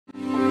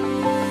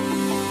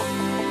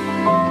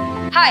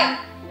Hi,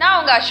 நான்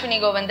உங்க Ashwini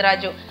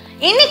Govindaraju.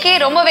 இன்னைக்கு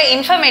ரொம்பவே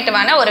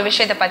இன்ஃபர்மேட்டிவான ஒரு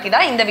விஷயத்தை பத்தி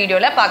தான் இந்த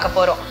வீடியோல பார்க்க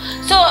போறோம்.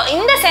 சோ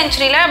இந்த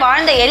செஞ்சுரியில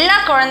வாழ்ந்த எல்லா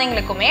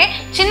குழந்தைகளுக்குமே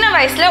சின்ன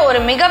வயசுல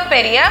ஒரு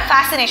மிகப்பெரிய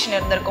ஃபேசினேஷன்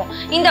இருந்திருக்கும்.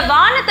 இந்த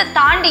வானத்தை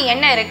தாண்டி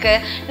என்ன இருக்கு?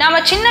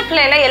 நாம சின்ன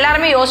பிள்ளையில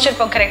எல்லாருமே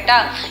யோசிச்சிருப்போம் கரெக்டா?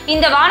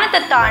 இந்த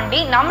வானத்தை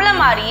தாண்டி நம்மள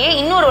மாதிரியே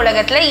இன்னொரு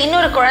உலகத்துல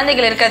இன்னொரு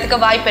குழந்தைகள்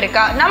இருக்கிறதுக்கு வாய்ப்பு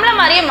இருக்கா? நம்மள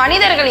மாதிரியே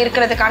மனிதர்கள்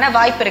இருக்கிறதுக்கான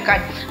வாய்ப்பு இருக்கா?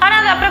 ஆனா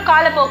அது அப்புறம்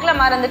காலப்போக்கில்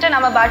மறந்துட்டு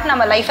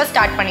நம்ம லைஃபை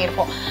ஸ்டார்ட்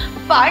பண்ணியிருப்போம்.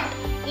 பட்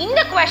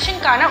இந்த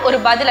क्वेश्चनக்கான ஒரு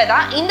பதிலை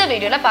தான் இந்த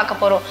வீடியோல பார்க்க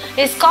போறோம்.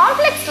 Is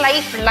complex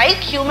life like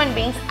human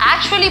beings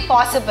actually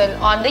possible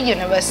on the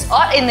universe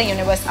or in the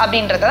universe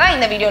அப்படின்றத தான்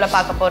இந்த வீடியோல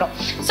பார்க்க போறோம்.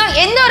 சோ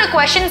எந்த ஒரு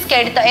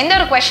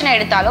क्वेश्चन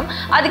எடுத்தாலும்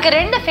அதுக்கு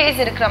ரெண்டு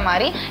ஃபேஸ் இருக்கிற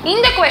மாதிரி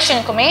இந்த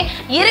क्वेश्चनக்குமே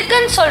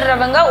இருக்குன்னு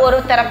சொல்றவங்க ஒரு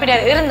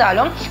தரப்பினர்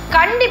இருந்தாலும்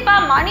கண்டிப்பா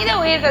மனித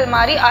உயிர்கள்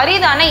மாதிரி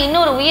அரிதான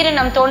இன்னொரு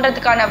உயிரினம்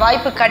தோன்றதுக்கான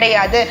வாய்ப்பு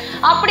கிடையாது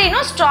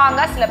அப்படின்னு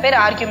ஸ்ட்ராங்கா சில பேர்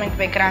ஆர்குமெண்ட்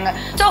வைக்கிறாங்க.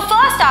 சோ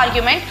ஃபர்ஸ்ட்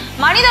ஆர்குமெண்ட்,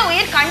 மனித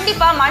உயிர்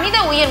கண்டிப்பா மனித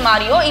உயிர்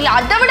மாறியோ இல்ல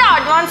அதை விட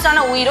அட்வான்ஸ்டான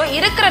உயிரோ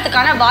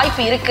இருக்கிறதுக்கான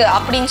வாய்ப்பு இருக்கு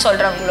அப்படின்னு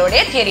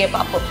சொல்றவங்களுடைய தியரியை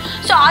பார்ப்போம்.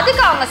 ஸோ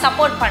அதுக்கு அவங்க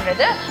சப்போர்ட்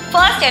பண்றது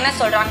ஃபர்ஸ்ட் என்ன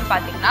சொல்றாங்கன்னு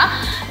பார்த்தீங்கன்னா,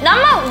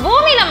 நம்ம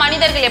பூமியில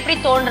மனிதர்கள் எப்படி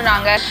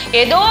தோன்றுனாங்க,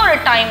 ஏதோ ஒரு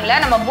டைம்ல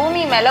நம்ம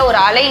பூமி மேல ஒரு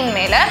அலையின்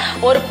மேல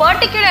ஒரு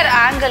பர்டிகுலர்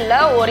ஆங்கிள்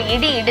ஒரு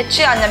இடி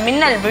இடிச்சு அந்த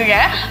மின்னல் விழ,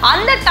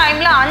 அந்த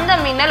டைம்ல அந்த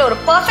மின்னல் ஒரு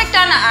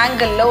பெர்ஃபெக்டான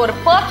ஆங்கிள் ஒரு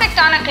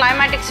பெர்ஃபெக்டான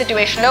கிளைமேட்டிக்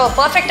சிச்சுவேஷன்ல ஒரு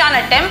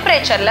பெர்ஃபெக்டான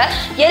டெம்பரேச்சர்ல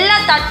எல்லா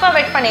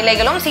தட்பவெட்ப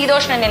நிலைகளும்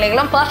சீதோஷ்ண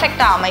நிலைகளும்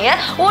பெர்ஃபெக்டா அமைய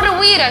ஒரு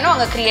உயிரணு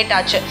அங்க கிரியேட்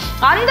ஆச்சு.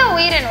 அந்த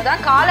உயிரணு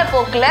தான்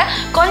காலப்போக்கில்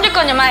கொஞ்சம்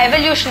கொஞ்சமா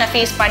எவல்யூஷனை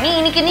ஃபேஸ் பண்ணி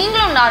இன்னைக்கு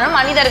நீங்களும் நானும்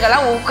மனிதர்களா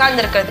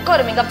உட்கார்ந்து இருக்கிறதுக்கு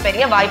ஒரு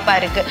மிகப்பெரிய வாய்ப்பா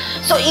இருக்கு.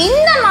 ஸோ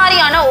இந்த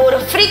மாதிரியான ஒரு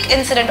ஃப்ரீக்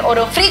இன்சிடென்ட்,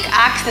 ஒரு ஃப்ரீக்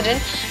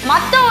ஆக்சிடென்ட்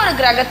மற்ற ஒரு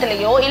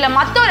கிரகத்திலேயோ இல்ல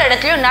மற்ற ஒரு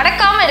இடத்துலயோ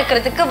நடக்காம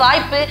இருக்கிறதுக்கு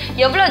வாய்ப்பு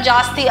எவ்வளவு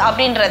ஜாஸ்தி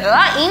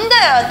அப்படின்றதுதான் இந்த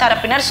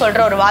தரப்பினர்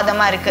சொல்ற ஒரு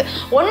வாதமா இருக்கு.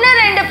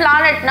 1-2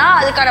 பிளானட்னா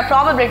அதுக்கான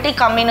ப்ராபபிலிட்டி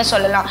கம்மின்னு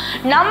சொல்லலாம்.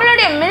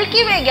 நம்மளுடைய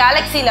மில்கி வே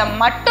கேலக்சியில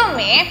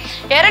மட்டுமே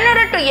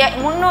 200 to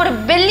 300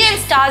 பில்லியன்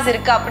ஸ்டார்ஸ்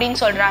இருக்கு அப்படின்னு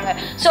சொல்றாங்க.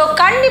 ஸோ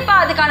கண்டிப்பா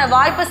அதுக்கான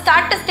வாய்ப்பு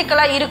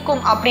ஸ்டாட்டிஸ்டிக்கலா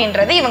இருக்கும்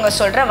அப்படின்றது இவங்க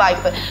சொல்ற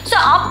வாய்ப்பு. ஸோ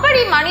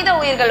அப்படி மனித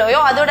உயிர்களையோ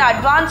அதோட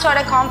அட்வான்ஸோட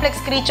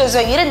காம்ப்ளெக்ஸ்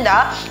கிரீச்சர்ஸோ இருந்தா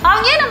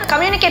அவங்க ஏன் நம்ம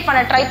கம்யூனிகேட்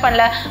பண்ண ட்ரை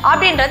பண்ணல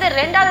அப்படின்றது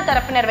ரெண்டாவது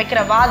தரப்பினர்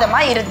வைக்கிற வாதமா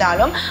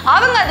இருந்தாலும்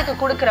அவங்க அதுக்கு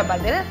கொடுக்கிற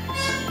பதில்,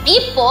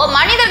 இப்போ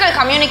மனிதர்கள்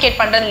கம்யூனிகேட்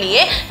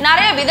பண்றதுலயே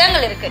நிறைய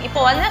விதங்கள் இருக்கு.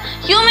 இப்போ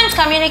humans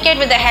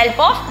communicate with the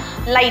help of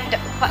light,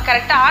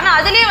 கரெக்டா? ஆனா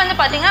அதுலயே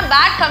பாத்தீங்கன்னா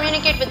bad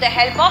communicate with the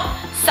help of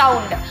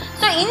sound.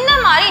 So இந்த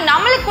மாதிரி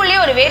நம்மளுக்குள்ளேயே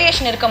ஒரு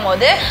வேரியேஷன் இருக்கும்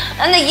போது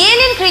அந்த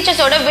ஏலியன்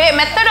கிரீச்சர்ஸோட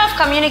மெத்தட் ஆஃப்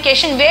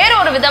கம்யூனிகேஷன் வேற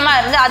ஒரு விதமா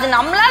இருந்து அது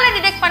நம்மளால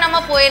டிடெக்ட்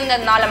பண்ணாம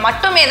போயிருந்ததுனால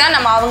மட்டுமே தான்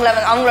நம்ம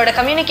அவங்களோட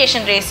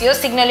கம்யூனிகேஷன் ரேசியோ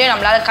சிக்னலையோ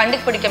நம்மளால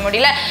கண்டுபிடிக்க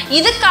முடியல.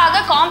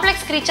 இதுக்காக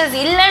காம்ப்ளெக்ஸ் கிரீச்சர்ஸ்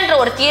இல்லைன்ற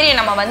ஒரு தியரியை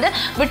நம்ம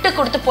விட்டு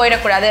கொடுத்து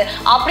போயிடக்கூடாது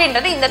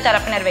அப்படின்றது இந்த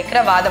தரப்பினர்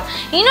வைக்கிற வாதம்.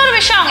 இன்னொரு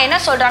விஷயம் அவங்க என்ன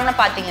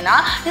சொல்றாங்கன்னு பாத்தீங்கன்னா,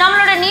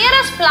 நம்மளோட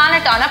நியரஸ்ட்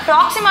பிளானட்டான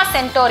ப்ராக்சிமா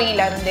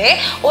சென்டோரியில இருந்தே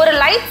ஒரு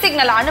லைட்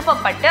சிக்னல்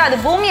அனுப்பப்பட்டு அது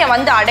பூமியை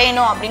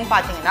அடையணும் அப்படின்னு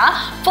பாத்தீங்கன்னா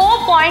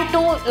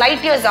 4.2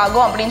 லைட் இயர்ஸ்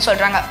ஆகும் அப்படின்னு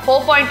சொல்றாங்க.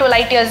 4.2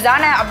 லைட் இயர்ஸ்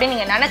தானே அப்படின்னு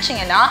நீங்க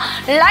நினைச்சீங்கன்னா,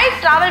 லைட்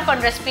டிராவல்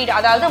பண்ற ஸ்பீட்,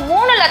 அதாவது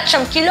 3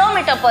 லட்சம்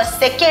கிலோமீட்டர் பர்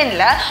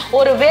செகண்ட்ல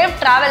ஒரு வேவ்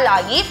டிராவல்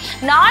ஆகி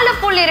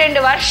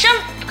 4.2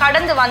 வருஷம்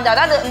கடந்து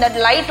வந்தாதான் இந்த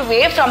light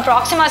wave from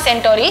Proxima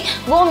Centauri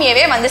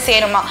பூமியவே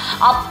சேருமா.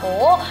 அப்போ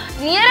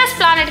நியரஸ்ட்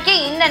பிளானட்கே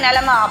இந்த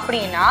நிலைமை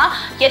அப்படின்னா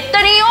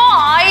எத்தனையோ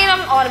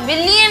 1000 or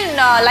பில்லியன்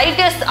லைட்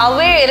இயர்ஸ்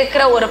அவே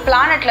இருக்கிற ஒரு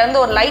பிளானட்ல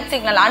இருந்து ஒரு லைட்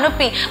சிக்னல்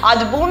அனுப்பி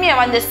அது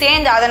பூமியை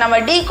சேர்ந்து அதை நம்ம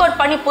டீகோட்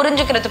பண்ணி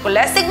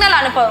புரிஞ்சுக்கிறதுக்குள்ள சிக்னல்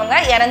அனுப்பவங்க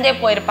இறந்தே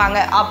போயிருப்பாங்க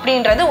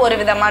அப்படின்றது ஒரு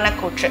விதமான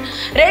கூற்று.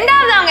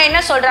 ரெண்டாவது அவங்க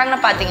என்ன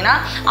சொல்றாங்கன்னு பாத்தீங்கன்னா,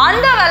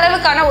 அந்த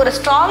அளவுக்கான ஒரு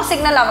ஸ்ட்ராங்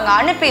சிக்னல் அவங்க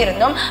அனுப்பி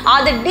இருந்தும்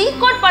அதை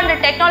டீகோட் பண்ற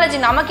டெக்னாலஜி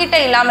நம்ம கிட்ட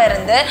இல்லாம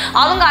இருந்து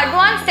அவங்க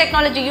அட்வான்ஸ்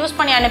டெக்னாலஜி யூஸ்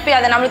பண்ணி அனுப்பி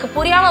அதை நம்மளுக்கு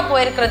புரியாம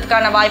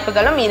போயிருக்கிறதுக்கான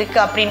வாய்ப்புகளும் இருக்கு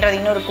அப்படின்றது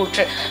இன்னொரு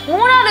கூற்று.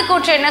 மூணாவது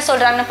கூற்று என்ன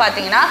சொல்றாங்கன்னு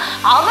பாத்தீங்கன்னா,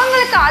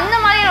 அவங்களுக்கு அந்த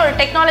மாதிரி ஒரு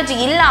டெக்னாலஜி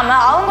இல்லாம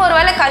அவங்க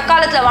ஒருவேளை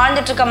கற்காலத்துல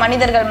வாழ்ந்துட்டு இருக்க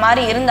மனிதர்கள்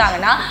மாதிரி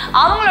இருந்தாங்கன்னா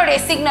அவங்களுடைய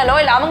சிக்னலோ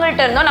இல்ல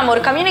அவங்கள்ட்ட இருந்தோ நம்ம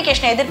ஒரு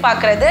கம்யூனிகேஷனை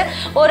எதிர்பார்க்கறது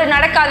ஒரு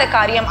நடக்காத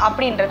காரியம்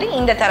அப்படின்றது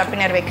இந்த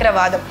தரப்பினர் வைக்கிற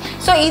வாதம்.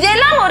 ஸோ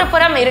இதெல்லாம் ஒரு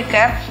புறம்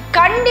இருக்க,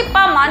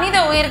 கண்டிப்பா மனித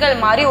உயிர்கள்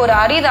மாதிரி ஒரு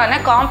அரிதான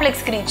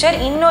காம்ப்ளெக்ஸ் கிரீச்சர்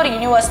இன்னொரு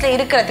யூனிவர்ஸ்ல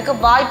இருக்கிறதுக்கு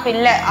வாய்ப்பு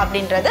இல்லை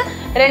அப்படின்றது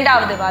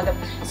ரெண்டாவது வாதம்.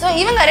 ஸோ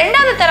இவங்க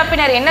ரெண்டாவது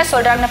தரப்பினர் என்ன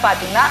சொல்றாங்கன்னு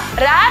பாத்தீங்கன்னா,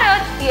 ரேர்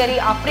எர்த் தியரி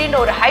அப்படின்ற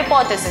ஒரு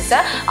ஹைபோதசிஸை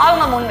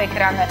அவங்க முன்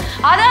வைக்கிறாங்க.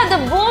 அதாவது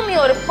பூமி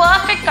ஒரு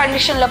பெர்ஃபெக்ட்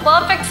கண்டிஷன்ல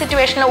பெர்ஃபெக்ட்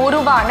சிச்சுவேஷன்ல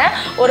உருவான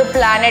ஒரு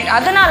பிளானட்,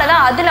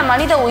 அதனாலதான் அதுல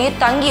மனித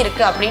உயிர் தங்கி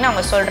இருக்கு அப்படின்னு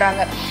அவங்க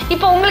சொல்றாங்க.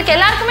 இப்போ உங்களுக்கு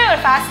எல்லாருக்குமே ஒரு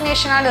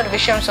ஃபேசினேஷனான ஒரு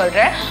விஷயம்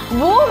சொல்றேன்.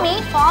 பூமி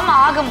ஃபார்ம்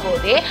ஆகும்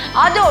போதே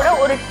அதோட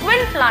ஒரு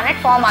ட்வின்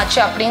பிளானட் ஃபார்ம்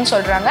ஆச்சு அப்படின்னு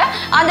சொல்றாங்க.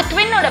 அந்த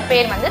ட்வின்னோட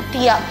பேர்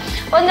தியா.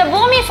 இந்த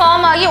பூமி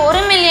ஃபார்ம் ஆகி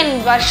 1 மில்லியன்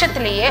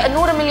வருஷத்திலேயே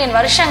 100 மில்லியன்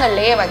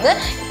வருஷங்கள்லயே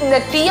இந்த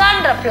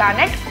தியான்ற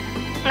பிளானட்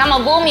நம்ம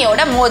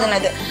பூமியோட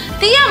மோதினது.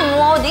 தீயா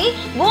மோதி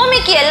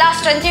பூமிக்கு எல்லா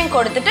ஸ்ட்ரென்த்தையும்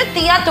கொடுத்துட்டு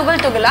தீயா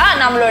துகள் துகளா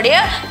நம்மளுடைய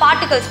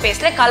பார்ட்டிகல்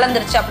ஸ்பேஸ்ல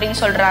கலந்துருச்சு அப்படின்னு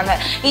சொல்றாங்க.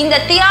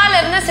 இந்த தீயால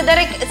இருந்து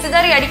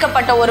சிதறி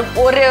அடிக்கப்பட்ட ஒரு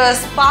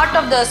part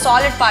of the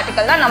solid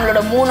particle தான்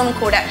நம்மளோட மூணும்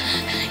கூட.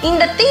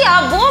 இந்த தீயா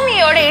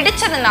பூமியோட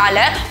இடிச்சதுனால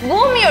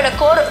பூமியோட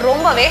கோர்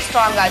ரொம்பவே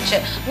ஸ்ட்ராங் ஆச்சு.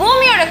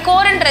 பூமியோட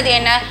கோர்ன்றது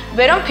என்ன?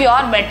 வெறும்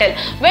pure metal.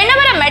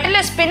 Whenever a metal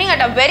is spinning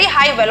at a very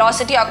high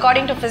velocity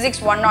according to physics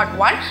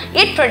 101,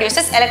 it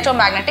produces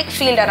electromagnetic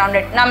field around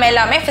it. நம்ம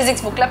எல்லாமே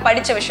physics bookல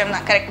படிச்ச விஷயம்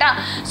தான், கரெக்டா?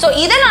 ஸோ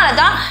இதனால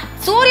தான்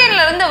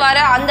சூரியன்ல இருந்து வர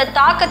அந்த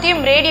தாக்கத்தையும்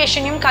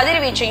ரேடியேஷனையும்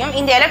கதிர்வீச்சையும்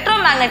இந்த எலக்ட்ரோ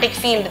மேக்னெட்டிக்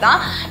ஃபீல்டு தான்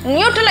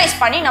நியூட்ரலைஸ்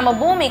பண்ணி நம்ம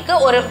பூமிக்கு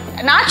ஒரு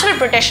நேச்சுரல்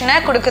ப்ரொடெக்ஷனை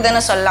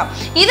கொடுக்குதுன்னு சொல்லலாம்.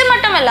 இது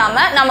மட்டும்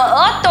இல்லாம நம்ம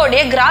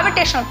எர்த்தோடைய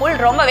கிராவிடேஷனல் புல்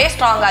ரொம்பவே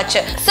ஸ்ட்ராங்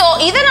ஆச்சு. ஸோ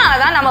இதனால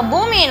தான் நம்ம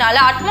பூமியினால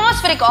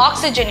அட்மாஸ்பியரிக்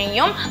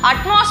ஆக்சிஜனையும்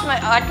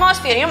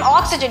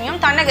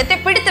ஆக்சிஜனையும் தன்னகத்தை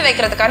பிடித்து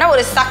வைக்கிறதுக்கான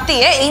ஒரு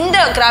சக்தியை இந்த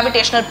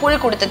கிராவிடேஷனல்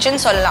புல்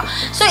கொடுத்துச்சுன்னு சொல்லலாம்.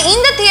 ஸோ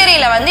இந்த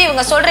தியரியில வந்து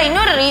இவங்க சொல்ற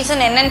இன்னொரு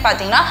ரீசன் என்னன்னு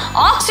பார்த்தீங்கன்னா,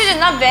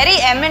 ஆக்சிஜன் தான் very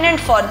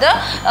eminent for the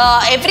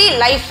every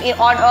life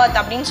on earth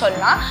அப்படின்னு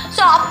சொல்லலாம்.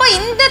 ஸோ அப்போ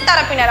இந்த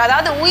தரப்பினர்,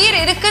 அதாவது உயிர்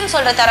இருக்குன்னு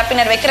சொல்ற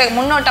தரப்பினர் வைக்கிற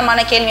முன்னோட்டமான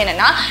கேள்வி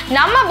என்னன்னா,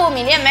 நம்ம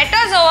பூமியிலேயே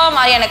மெட்டாசோவா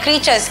மாதிரியான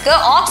கிரீச்சர்ஸ்க்கு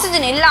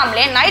ஆக்சிஜன்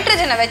இல்லாமலே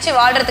நைட்ரஜனை வச்சு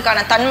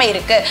வாழ்றதுக்கான தன்மை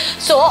இருக்கு.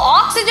 ஸோ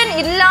ஆக்சிஜன்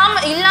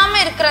இல்லாம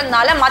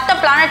இருக்கிறதுனால மற்ற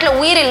பிளானட்ல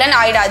உயிர் இல்லைன்னு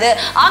ஆயிடாது.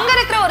 அங்க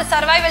இருக்கிற ஒரு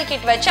சர்வைவல்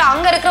கிட் வச்சு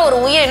அங்க இருக்கிற ஒரு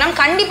உயிரினம்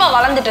கண்டிப்பா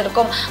வளர்ந்துட்டு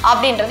இருக்கும்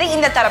அப்படின்றது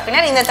இந்த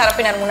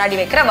தரப்பினர் முன்னாடி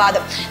வைக்கிற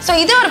வாதம். ஸோ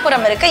இது ஒரு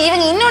புறம் இருக்கு.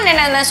 இவங்க இன்னொன்னு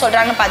என்ன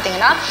சொல்றாங்கன்னு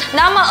பாத்தீங்கன்னா,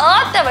 நம்ம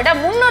எர்த்தை விட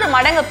 300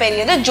 மடங்கு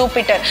பெரியது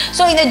ஜூபிட்டர்.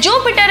 ஸோ இந்த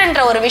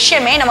ஜூபிட்டர்ன்ற ஒரு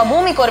விஷயமே நம்ம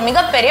பூமிக்கு ஒரு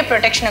மிகப்பெரிய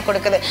ப்ரொடெக்ஷனை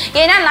கொடுக்குது.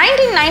 ஏன்னா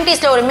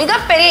 1990s ஒரு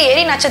மிகப்பெரிய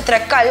எரி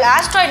நட்சத்திரக்கல்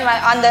ஆஸ்ட்ராய்ட்,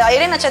 அந்த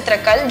எரி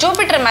நட்சத்திரக்கல்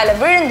ஜூபிட்டர் மேல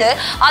விழுந்து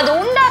அது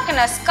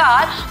உண்டாக்குன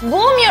ஸ்கார்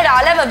பூமியோட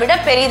அளவை விட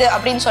பெரியது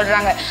அப்படின்னு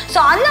சொல்றாங்க. ஸோ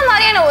அந்த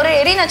மாதிரியான ஒரு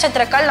எரி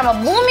நட்சத்திரக்கல் நம்ம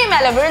பூமி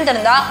மேல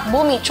விழுந்திருந்தா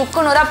பூமி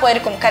சுக்குநூறா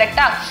போயிருக்கும்,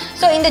 கரெக்டா?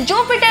 ஸோ இந்த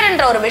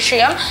ஜூபிட்டர்ன்ற ஒரு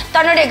விஷயம்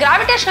தன்னுடைய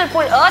கிராவிடேஷனல்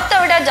புல் எர்த்தை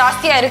விட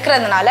ஜாஸ்தியா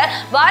இருக்கிறதுனால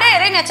வர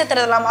எரி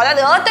நட்சத்திரம்,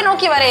 அதாவது எர்த்தை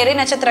நோக்கி வர எரி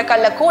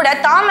நட்சத்திரக்கல்ல கூட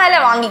தான் மேல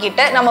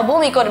வாங்கிக்கிட்டு நம்ம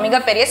பூமிக்கு ஒரு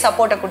மிகப்பெரிய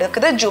சப்போர்ட்டை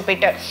கொடுக்குது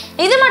ஜூபிட்டர்.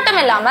 இது மட்டும்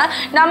இல்லாம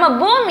நம்ம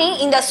பூமி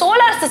இந்த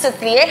சோலார்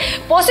சிஸ்டத்திலேயே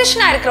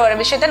பொசிஷனா இருக்கிற ஒரு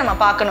விஷயத்தை நம்ம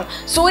பார்க்கணும்.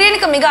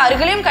 சூரியனுக்கு மிக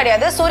அருகிலும்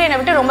கிடையாது, சூரியனை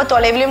விட்டு ரொம்ப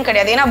தொலைவிலும்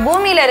கிடையாது. ஏன்னா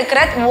பூமியில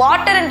இருக்கிற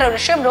வாட்டர்ன்ற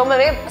விஷயம்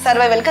ரொம்பவே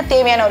சர்வைவலுக்கு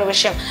தேவையான ஒரு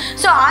விஷயம்.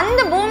 ஸோ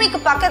அந்த பூமிக்கு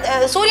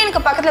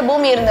சூரியனுக்கு பக்கத்துல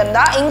பூமி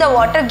இருந்திருந்தா இந்த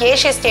வாட்டர்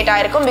கேஷியஸ் ஸ்டேட்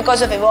ஆயிருக்கும்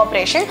பிகாஸ் ஆஃப்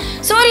எவாபரேஷன்.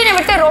 சூரியனை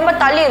விட்டு ரொம்ப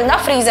தள்ளி இருந்தா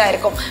ஃப்ரீஸ்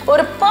ஆயிருக்கும்.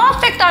 ஒரு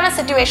பர்ஃபெக்டான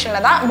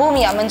சிச்சுவேஷன்ல தான்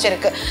பூமி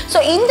அமைஞ்சிருக்கு. ஸோ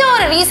இந்த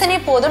ஒரு ரீசனே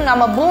போதும்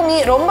நம்ம பூமி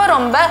ரொம்ப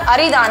ரொம்ப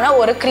அரிதான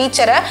ஒரு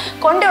கிரீச்சரை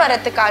கொண்டு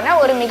வரதுக்கான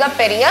ஒரு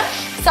மிகப்பெரிய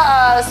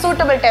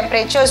suitable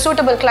temperature,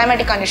 suitable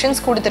climatic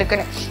conditions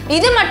கொடுத்துருக்குன்னு.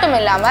 இது மட்டும்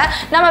இல்லாம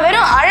நம்ம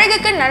வெறும்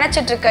அழகுக்கு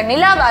நினைச்சிட்டு இருக்க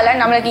நிலாவால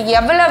நம்மளுக்கு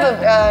எவ்வளவு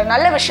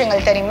நல்ல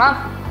விஷயங்கள் தெரியுமா?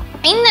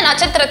 இந்த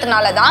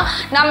நட்சத்திரத்தினால தான்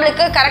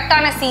நம்மளுக்கு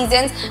கரெக்டான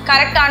சீசன்ஸ்,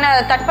 கரெக்டான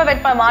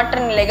தட்பவெட்ப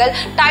மாற்ற நிலைகள்,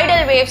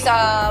 டைடல் வேவ்ஸ்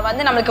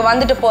வந்து நம்மளுக்கு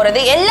வந்துட்டு போகிறது,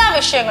 எல்லா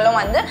விஷயங்களும்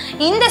வந்து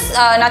இந்த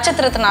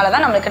நட்சத்திரத்தினால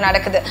தான் நம்மளுக்கு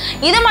நடக்குது.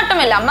 இது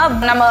மட்டும் இல்லாமல்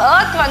நம்ம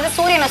எர்த் வந்து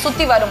சூரியனை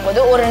சுற்றி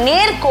வரும்போது ஒரு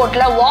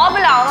நேர்கோட்டில்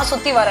வாபிள் ஆகாம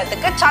சுற்றி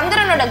வர்றதுக்கு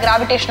சந்திரனோட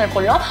கிராவிடேஷனல்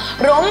புல்லும்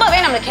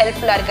ரொம்பவே நம்மளுக்கு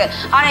ஹெல்ப்ஃபுல்லாக இருக்குது.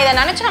 ஆனால் இதை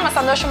நினச்சி நம்ம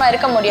சந்தோஷமாக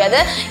இருக்க முடியாது.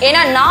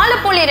 ஏன்னா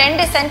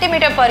 4.2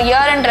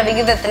 cm/year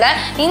விகிதத்தில்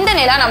இந்த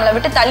நிலா நம்மளை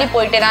விட்டு தள்ளி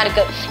போயிட்டே தான்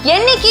இருக்குது.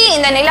 என்னைக்கு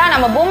இந்த நிலா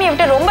நம்ம பூமியை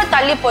விட்டு ரொம்ப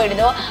தள்ளி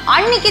போயிடுதோ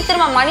அன்னைக்கு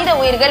திரும்ப மனித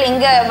உயிர்கள்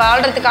இங்க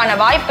வாழ்றதுக்கான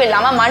வாய்ப்பு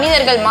இல்லாம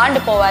மனிதர்கள் மாண்டு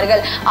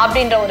போவார்கள்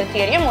அப்படின்ற ஒரு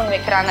தியரியும் முன்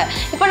வைக்கிறாங்க.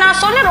 இப்போ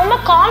நான் சொன்ன ரொம்ப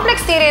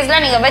காம்ப்ளெக்ஸ்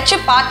தியரிஸ்லாம் நீங்க வச்சு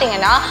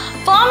பாத்தீங்கன்னா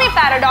Fermi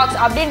paradox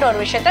அப்படின்ற ஒரு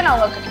விஷயத்தை நான்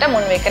உங்ககிட்ட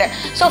முன் வைக்கிறேன்.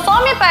 ஸோ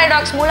Fermi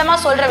paradox மூலமா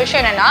சொல்ற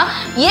விஷயம் என்னன்னா,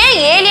 ஏன்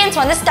ஏலியன்ஸ்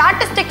வந்து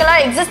ஸ்டாட்டிஸ்டிக்கலா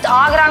எக்ஸிஸ்ட்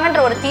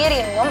ஆகுறாங்கன்ற ஒரு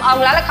தியரியும்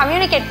அவங்களால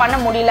கம்யூனிகேட் பண்ண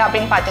முடியல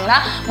அப்படின்னு பாத்தீங்கன்னா,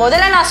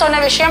 முதல்ல நான் சொன்ன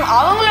விஷயம்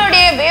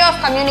அவங்களுடைய வே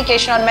ஆஃப்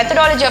கம்யூனிகேஷன் ஒரு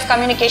methodology of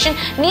communication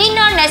need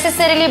not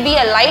necessarily be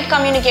a light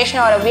communication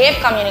or a wave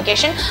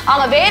communication.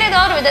 அவங்க வேற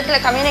ஏதாவது ஒரு விதத்துல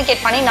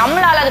கம்யூனிகேட் பண்ணி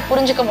நம்மளால அது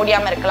புரிஞ்சுக்க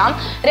முடியாம இருக்கலாம்.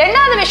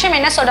 ரெண்டாவது விஷயம்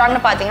என்ன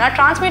சொல்றாங்கன்னு பாத்தீங்கன்னா,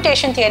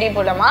 டிரான்ஸ்மியூட்டேஷன் தியரி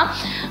மூலமா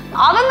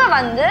அவங்க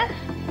வந்து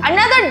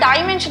another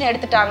dimension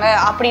எடுத்துட்டாங்க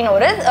அப்படின்னு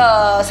ஒரு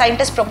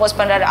சயின்டிஸ்ட் ப்ரொபோஸ்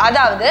பண்றாரு.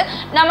 அதாவது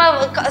நம்ம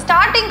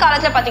ஸ்டார்டிங்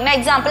காலத்துல பாத்தீங்கன்னா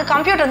எக்ஸாம்பிள்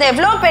கம்ப்யூட்டர் வந்து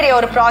எவ்வளோ பெரிய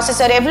ஒரு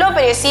ப்ராசஸர், எவ்வளோ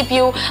பெரிய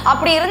CPU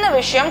அப்படி இருந்த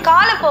விஷயம்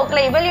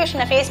காலப்போக்கில்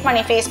இவல்யூஷனை ஃபேஸ்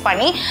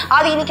பண்ணி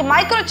அது இன்னைக்கு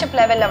மைக்ரோ சிப்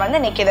லெவல்ல வந்து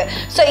நிக்குது.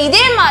 ஸோ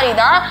இதே மாதிரி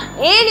தான்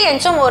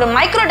ஏலியன்ஸும் ஒரு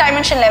மைக்ரோ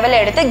டைமென்ஷன்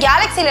லெவலில் எடுத்து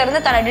கேலக்சில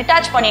இருந்து தன்னை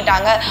டிட்டாச்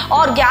பண்ணிட்டாங்க,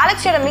 ஆர்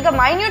கேலக்சியோட மிக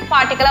மைன்யூட்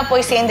பார்ட்டிகளா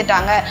போய்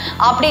சேர்ந்துட்டாங்க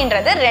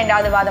அப்படின்றது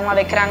ரெண்டாவது வாதமா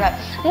வைக்கிறாங்க.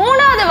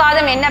 மூணாவது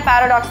வாதம் என்ன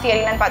பாராடாக்ஸ்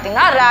தியரின்னு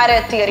பாத்தீங்கன்னா, ரேர்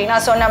தியரி.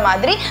 நான் சொன்ன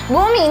மாதிரி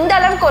பூமி இந்த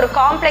அளவுக்கு ஒரு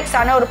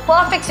காம்ப்ளெக்ஸான ஒரு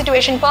perfect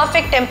situation,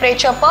 perfect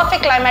temperature,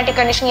 perfect climatic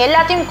condition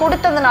எல்லாத்தையும்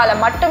கொடுத்ததுனால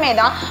மட்டுமே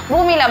தான்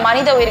பூமியில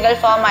மனித உயிர்கள்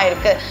ஃபார்ம்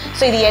ஆயிருக்கு.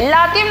 ஸோ இது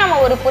எல்லாத்தையும் நம்ம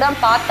ஒரு புறம்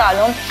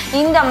பார்த்தாலும்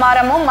இந்த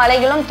மரமும்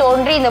மலைகளும்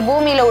தோன்றி இந்த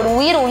பூமியில ஒரு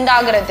உயிர்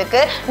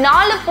உண்டாகிறதுக்கு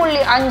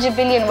 4.5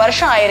 பில்லியன்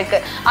வருஷம் ஆயிருக்கு.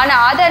 ஆனா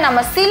அதை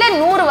நம்ம சில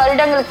 100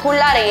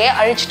 வருடங்களுக்குள்ளாரையே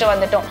அழிச்சிட்டு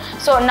வந்துட்டோம்.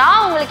 ஸோ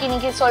நான் உங்களுக்கு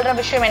இன்னைக்கு சொல்ற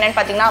விஷயம் என்னன்னு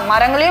பாத்தீங்கன்னா,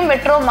 மரங்களையும்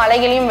வெட்டுறோம்,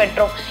 மலைகளையும்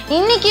வெட்டுறோம்.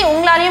 இன்னைக்கு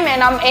உங்களாலையும்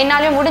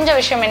என்னாலையும் முடிஞ்ச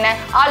விஷயம் என்ன?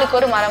 ஆளுக்கு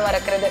ஒரு மரம்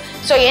வளர்க்குறது.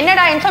 ஸோ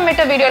என்னடா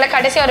இன்ஃபர்மேட்டிவ் வீடியோவில்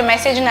கடைசியாக ஒரு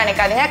மெசேஜ்னு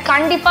நினைக்காதீங்க.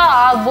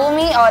 கண்டிப்பாக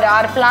பூமி or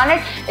our planet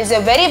is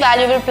a very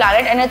valuable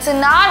planet and it's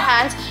in our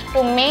hands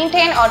to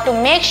maintain or to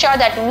make sure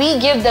that we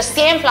give the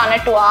same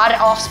planet to our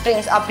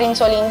offsprings அப்படின்னு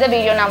சொல்லி இந்த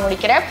வீடியோ நான்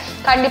முடிக்கிறேன்.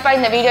 கண்டிப்பாக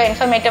இந்த வீடியோ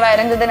இன்ஃபர்மேட்டிவாக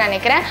இருந்ததுன்னு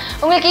நினைக்கிறேன்.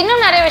 உங்களுக்கு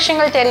இன்னும் நிறைய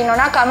விஷயங்கள்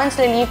தெரியணும்னா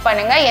கமெண்ட்ஸில் லீவ்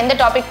பண்ணுங்கள். எந்த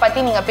டாபிக் பற்றி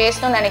நீங்கள்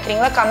பேசணும்னு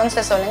நினைக்கிறீங்களோ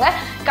கமெண்ட்ஸில் சொல்லுங்கள்.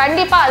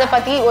 கண்டிப்பாக அதை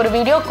பற்றி ஒரு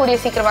வீடியோ கூடிய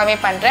சீக்கிரமாகவே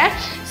பண்ணுறேன்.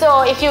 So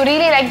if you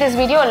really like this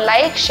video,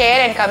 like,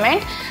 share and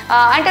comment.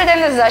 Until then,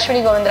 this is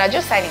Ashwini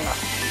Govindaraju signing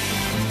off.